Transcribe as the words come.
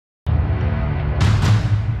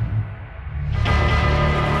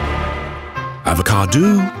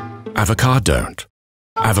Avocado, avocado-don't.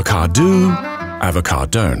 Avocado,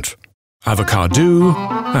 avocado-don't. Avocado,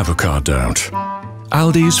 avocado-don't.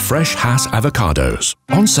 Aldi's Fresh Hass Avocados.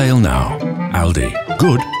 On sale now. Aldi.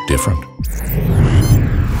 Good, different.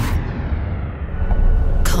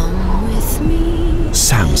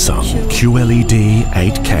 Samsung QLED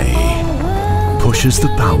 8K pushes the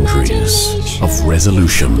boundaries of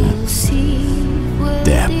resolution,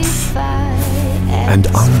 depth, and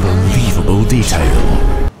unbelievable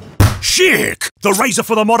detail. Chic! The razor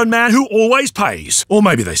for the modern man who always pays. Or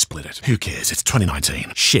maybe they split it. Who cares? It's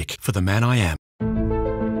 2019. Chic for the man I am.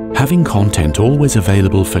 Having content always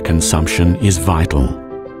available for consumption is vital.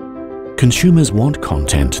 Consumers want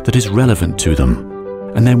content that is relevant to them,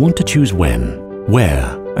 and they want to choose when,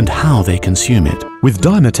 where, and how they consume it. With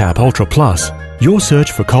Dymatap Ultra Plus, your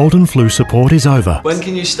search for cold and flu support is over. When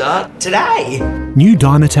can you start? Today! New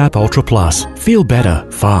Dymatap Ultra Plus. Feel better,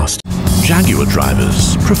 fast. Jaguar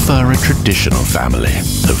drivers prefer a traditional family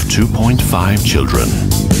of 2.5 children.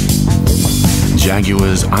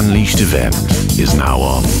 Jaguar's Unleashed event is now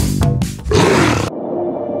on.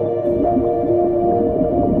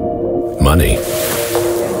 Money.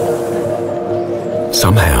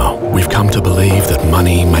 Somehow, we've come to believe that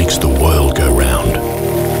money makes the world go round.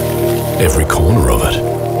 Every corner of it.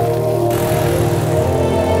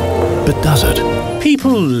 But does it?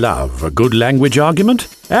 People love a good language argument,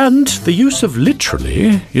 and the use of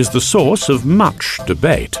literally is the source of much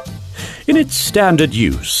debate. In its standard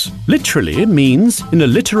use, literally means in a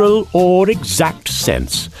literal or exact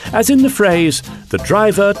sense, as in the phrase, "The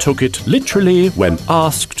driver took it literally when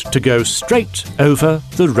asked to go straight over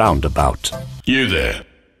the roundabout." You there.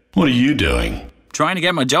 What are you doing? Trying to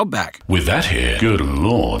get my job back. With that hair? Good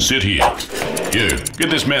Lord. Sit here. You,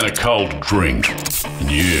 get this man a cold drink.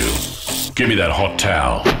 And you, give me that hot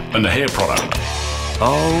towel and the hair product.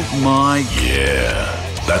 Oh my...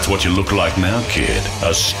 Yeah, that's what you look like now, kid.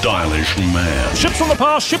 A stylish man. Ships from the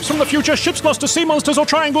past, ships from the future, ships lost to sea monsters or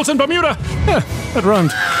triangles in Bermuda. That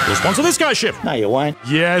rhymed. We'll sponsor this guy's ship. No, you won't.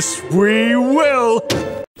 Yes, we will.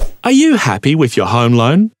 Are you happy with your home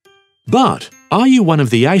loan? But are you one of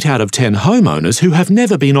the 8 out of 10 homeowners who have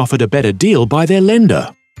never been offered a better deal by their lender?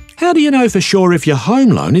 How do you know for sure if your home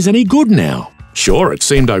loan is any good now? Sure, it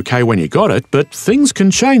seemed okay when you got it, but things can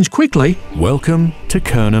change quickly. Welcome to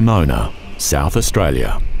Curnamona, South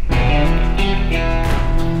Australia.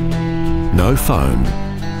 No phone,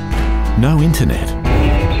 no internet,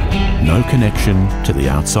 no connection to the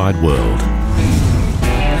outside world.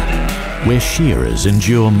 Where shearers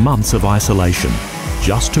endure months of isolation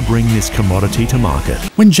just to bring this commodity to market.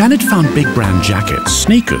 When Janet found big brand jackets,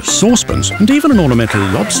 sneakers, saucepans, and even an ornamental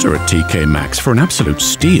lobster at TK Maxx for an absolute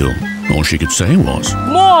steal, all she could say was,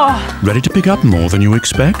 "More!" Ready to pick up more than you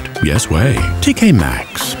expect? Yes way. TK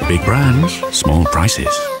Maxx. Big brands, small prices.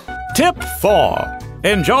 Tip 4.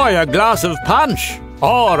 Enjoy a glass of punch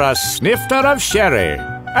or a snifter of sherry.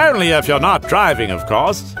 Only if you're not driving, of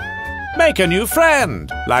course. Make a new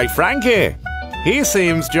friend, like Frankie. He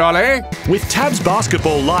seems jolly. With Tab's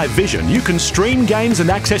Basketball Live Vision, you can stream games and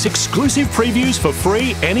access exclusive previews for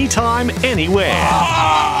free anytime, anywhere.